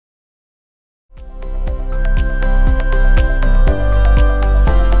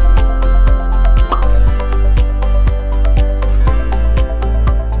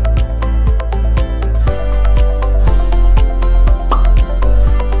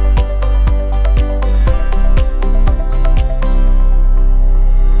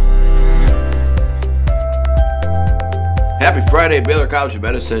Friday, Baylor College of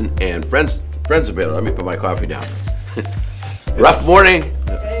Medicine and friends of Baylor. Let me put my coffee down. Rough morning.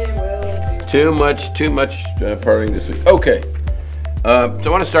 Hey, Will. Too much partying this week. Okay. So I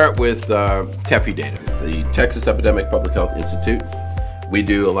want to start with Teffy Data, the Texas Epidemic Public Health Institute. We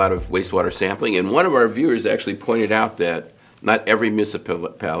do a lot of wastewater sampling, and one of our viewers actually pointed out that not every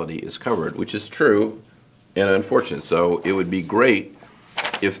municipality is covered, which is true and unfortunate. So it would be great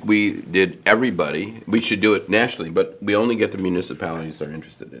if we did everybody. We should do it nationally, but we only get the municipalities that are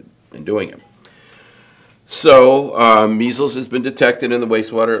interested in doing it. So measles has been detected in the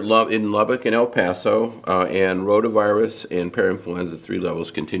wastewater in Lubbock and El Paso, and rotavirus and parainfluenza 3 levels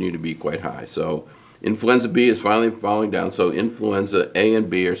continue to be quite high. So influenza B is finally falling down, so influenza A and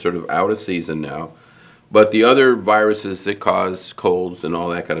B are sort of out of season now. But the other viruses that cause colds and all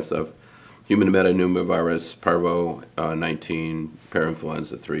that kind of stuff, human metapneumovirus, parvo 19,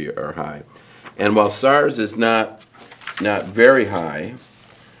 parainfluenza 3 are high. And while SARS is not very high,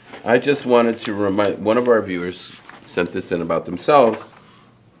 I just wanted to remind, one of our viewers sent this in about themselves,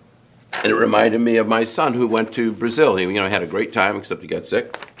 and it reminded me of my son who went to Brazil. He had a great time, except he got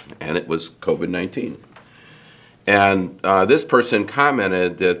sick, and it was COVID-19. And this person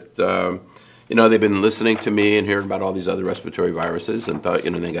commented that, they've been listening to me and hearing about all these other respiratory viruses and thought,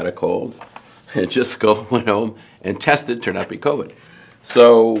 they got a cold. And just went home and tested, turned out to be COVID.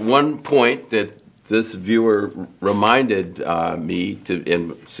 So one point that this viewer reminded me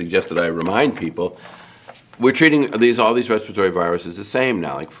and suggested I remind people, we're treating all these respiratory viruses the same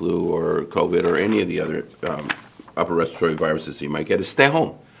now, like flu or COVID or any of the other upper respiratory viruses you might get, is stay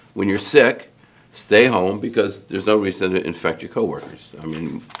home. When you're sick, stay home because there's no reason to infect your coworkers. I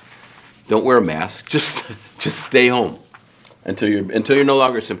mean, don't wear a mask, just stay home until you're no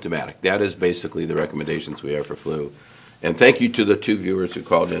longer symptomatic. That is basically the recommendations we have for flu. And thank you to the two viewers who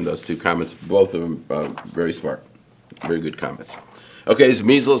called in those two comments, both of them very smart, very good comments. Okay, so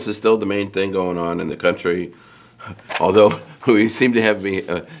measles is still the main thing going on in the country, although we seem to have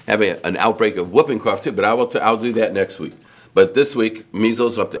an outbreak of whooping cough too, but I'll do that next week. But this week,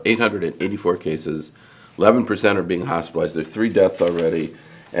 measles up to 884 cases, 11% are being hospitalized. There are 3 deaths already.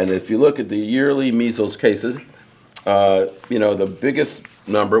 And if you look at the yearly measles cases, the biggest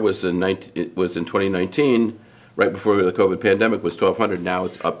number was in 2019, right before the COVID pandemic, was 1,200. Now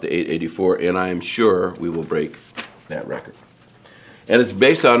it's up to 884, and I am sure we will break that record. And it's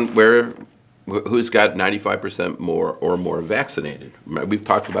based on who's got 95% more or more vaccinated. We've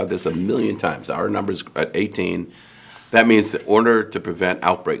talked about this a million times. Our number's at 18. That means that in order to prevent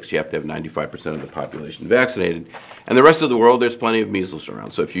outbreaks, you have to have 95% of the population vaccinated. And the rest of the world, there's plenty of measles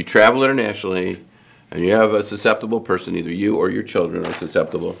around. So if you travel internationally and you have a susceptible person, either you or your children are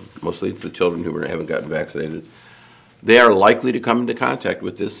susceptible, mostly it's the children who haven't gotten vaccinated, they are likely to come into contact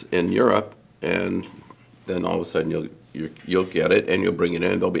with this in Europe, and then all of a sudden you'll get it and you'll bring it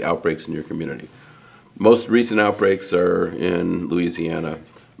in. There'll be outbreaks in your community. Most recent outbreaks are in Louisiana,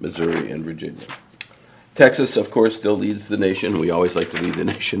 Missouri, and Virginia. Texas, of course, still leads the nation. We always like to lead the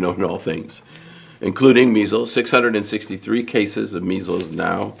nation on all things, including measles. 663 cases of measles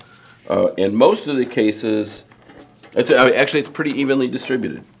now. And most of the cases, actually it's pretty evenly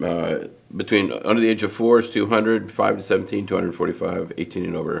distributed. Between under the age of 4 is 200, 5 to 17, 245, 18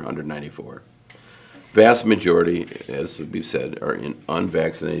 and over, 194. Vast majority, as we've said, are in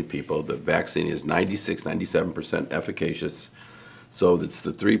unvaccinated people. The vaccine is 96, 97% efficacious. So it's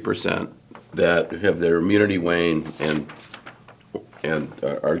the 3% that have their immunity wane and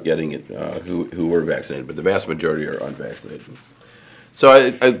are getting it, who were vaccinated, but the vast majority are unvaccinated. So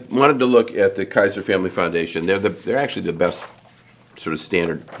I wanted to look at the Kaiser Family Foundation. They're actually the best sort of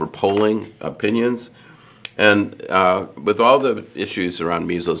standard for polling opinions, and with all the issues around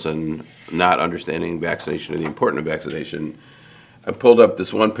measles and not understanding vaccination or the importance of vaccination, I pulled up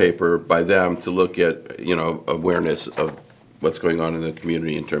this one paper by them to look at awareness of what's going on in the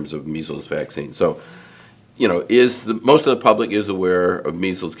community in terms of measles vaccine. So, most of the public is aware of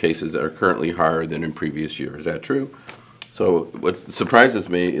measles cases that are currently higher than in previous years. Is that true? So what surprises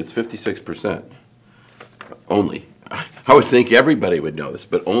me is 56% only. I would think everybody would know this,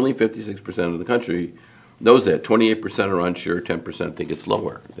 but only 56% of the country knows that. 28% are unsure, 10% think it's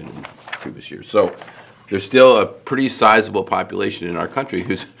lower than in previous years. So there's still a pretty sizable population in our country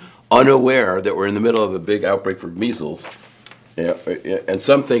who's unaware that we're in the middle of a big outbreak for measles, and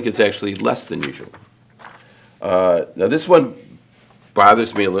some think it's actually less than usual. Now this one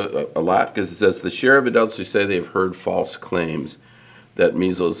bothers me a lot because it says the share of adults who say they've heard false claims that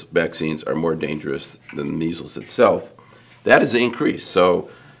measles vaccines are more dangerous than measles itself, that has increased.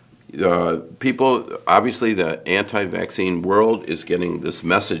 So, People, obviously the anti-vaccine world is getting this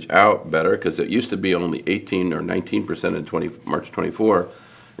message out better, because it used to be only 18 or 19% in March 24.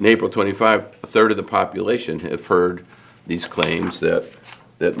 In April 25, a third of the population have heard these claims that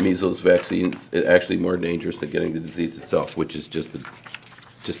measles vaccines is actually more dangerous than getting the disease itself, which is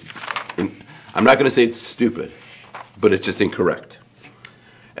I'm not going to say it's stupid, but it's just incorrect.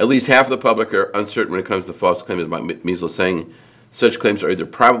 At least half of the public are uncertain when it comes to false claims about measles, saying such claims are either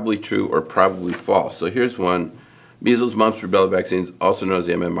probably true or probably false. So here's one. Measles, mumps, rubella vaccines, also known as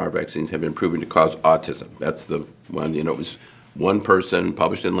the MMR vaccines, have been proven to cause autism. That's the one. It was one person,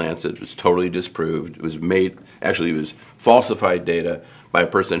 published in Lancet. It was totally disproved. It was it was falsified data by a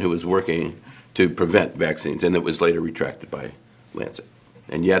person who was working to prevent vaccines, and it was later retracted by Lancet.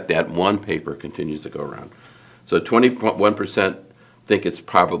 And yet that one paper continues to go around. So 21% think it's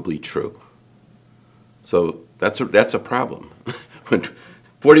probably true. So that's a problem.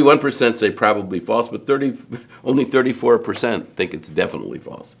 41% say probably false, but only 34% think it's definitely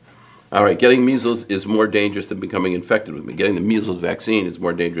false. All right, getting measles is more dangerous than becoming infected with measles. Getting the measles vaccine is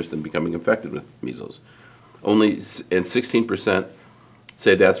more dangerous than becoming infected with measles. And 16%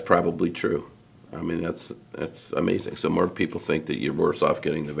 say that's probably true. I mean, that's amazing. So more people think that you're worse off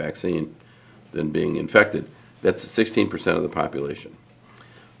getting the vaccine than being infected. That's 16% of the population.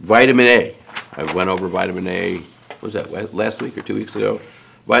 Vitamin A. I went over vitamin A, what was that, last week or 2 weeks ago?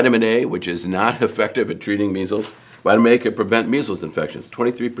 Vitamin A, which is not effective at treating measles. Vitamin A can prevent measles infections.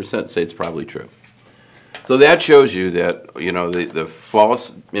 23% say it's probably true. So that shows you that, the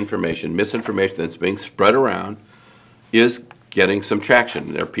false information, misinformation that's being spread around is getting some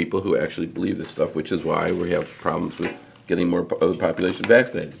traction. There are people who actually believe this stuff, which is why we have problems with getting more of the population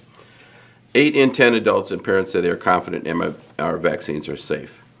vaccinated. 8 in 10 adults and parents say they are confident MMR vaccines are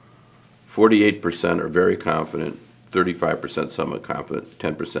safe. 48% are very confident, 35% somewhat confident,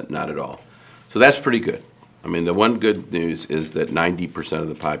 10% not at all. So that's pretty good. I mean, the one good news is that 90% of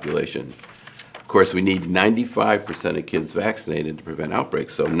the population, of course, we need 95% of kids vaccinated to prevent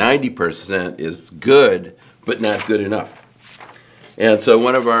outbreaks. So 90% is good, but not good enough. And so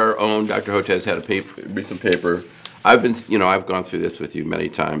one of our own, Dr. Hotez, had a recent paper. I've gone through this with you many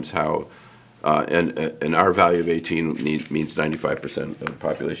times, how and our value of 18 means 95% of the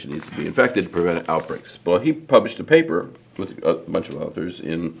population needs to be infected to prevent outbreaks. Well, he published a paper with a bunch of authors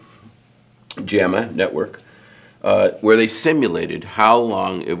in JAMA Network where they simulated how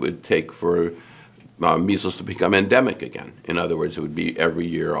long it would take for measles to become endemic again. In other words, it would be every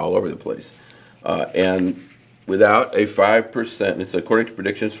year all over the place. And without a 5%, it's according to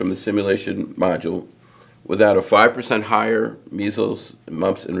predictions from the simulation module, without a 5% higher measles,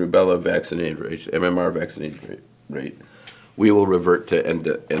 mumps, and rubella vaccination rate, MMR vaccination rate, we will revert to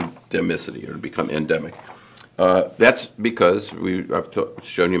endemicity, or become endemic. That's because I've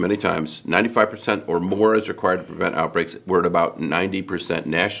shown you many times, 95% or more is required to prevent outbreaks. We're at about 90%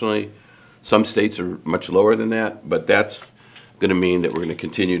 nationally. Some states are much lower than that, but that's going to mean that we're going to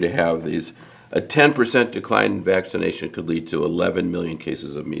continue to have these. A 10% decline in vaccination could lead to 11 million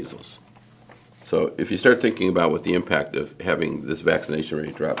cases of measles. So if you start thinking about what the impact of having this vaccination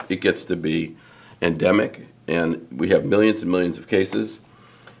rate drop, it gets to be endemic, and we have millions and millions of cases.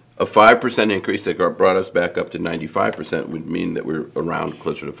 A 5% increase that brought us back up to 95% would mean that we're around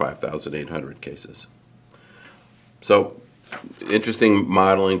closer to 5,800 cases. So interesting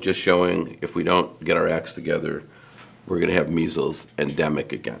modeling, just showing if we don't get our acts together, we're going to have measles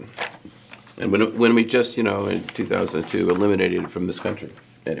endemic again. And when we just, in 2002, eliminated it from this country.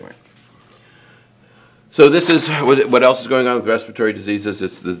 Anyway. So this is what else is going on with respiratory diseases.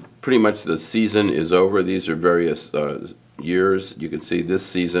 It's pretty much the season is over. These are various years. You can see this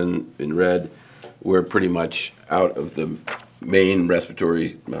season in red, we're pretty much out of the main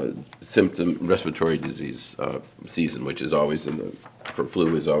respiratory respiratory disease season, which is always for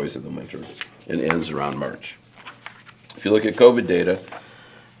flu is always in the winter and ends around March. If you look at COVID data,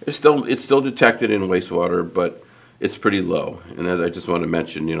 it's still detected in wastewater, but it's pretty low. And as I just want to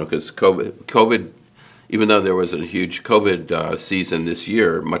mention, because COVID, even though there was a huge COVID season this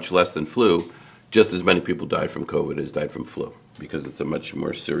year, much less than flu, just as many people died from COVID as died from flu, because it's a much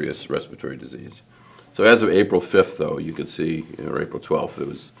more serious respiratory disease. So as of April 5th, though, you could see, or April 12th,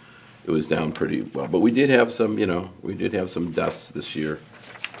 it was down pretty well. But we did have some, deaths this year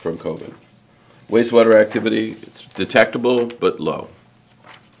from COVID. Wastewater activity, it's detectable but low.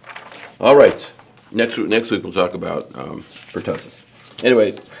 All right, next week we'll talk about pertussis.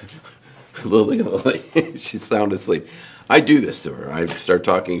 Anyway, Lily, she's sound asleep. I do this to her. I start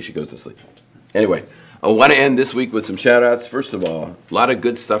talking, she goes to sleep. Anyway, I want to end this week with some shout-outs. First of all, a lot of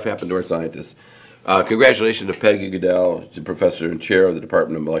good stuff happened to our scientists. Congratulations to Peggy Goodell, she's a professor and chair of the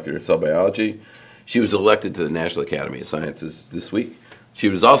Department of Molecular Cell Biology. She was elected to the National Academy of Sciences this week. She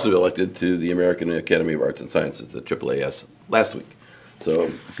was also elected to the American Academy of Arts and Sciences, the AAAS, last week.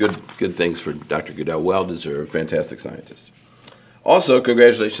 So good things for Dr. Goodell, well-deserved, fantastic scientist. Also,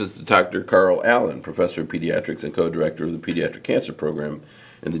 congratulations to Dr. Carl Allen, professor of pediatrics and co-director of the Pediatric Cancer Program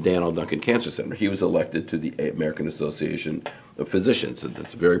in the Dan L. Duncan Cancer Center. He was elected to the American Association of Physicians.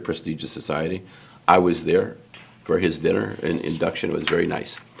 It's a very prestigious society. I was there for his dinner and induction. It was very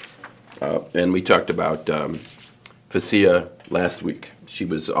nice. And we talked about Facia last week. She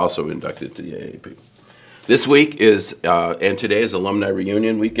was also inducted to the AAP. This week is, and today is alumni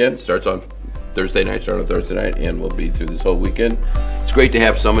reunion weekend. Starts on Thursday night, and will be through this whole weekend. It's great to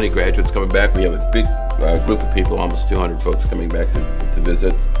have so many graduates coming back. We have a big group of people, almost 200 folks coming back to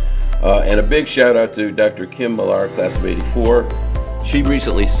visit. And a big shout out to Dr. Kim Millar, class of '84. She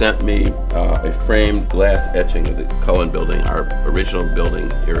recently sent me a framed glass etching of the Cullen building, our original building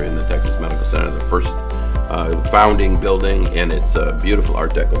here in the Texas Medical Center, the first founding building, and it's a beautiful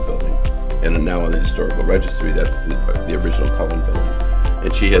Art Deco building. And now on the Historical Registry, that's the original Cullen building.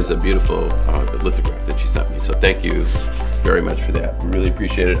 And she has a beautiful lithograph that she sent me. So thank you very much for that. We really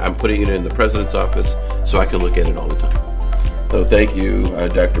appreciate it. I'm putting it in the President's office so I can look at it all the time. So thank you,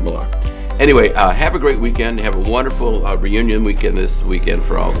 Dr. Millar. Anyway, have a great weekend. Have a wonderful reunion weekend this weekend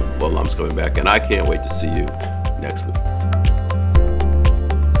for all the alums coming back. And I can't wait to see you next week.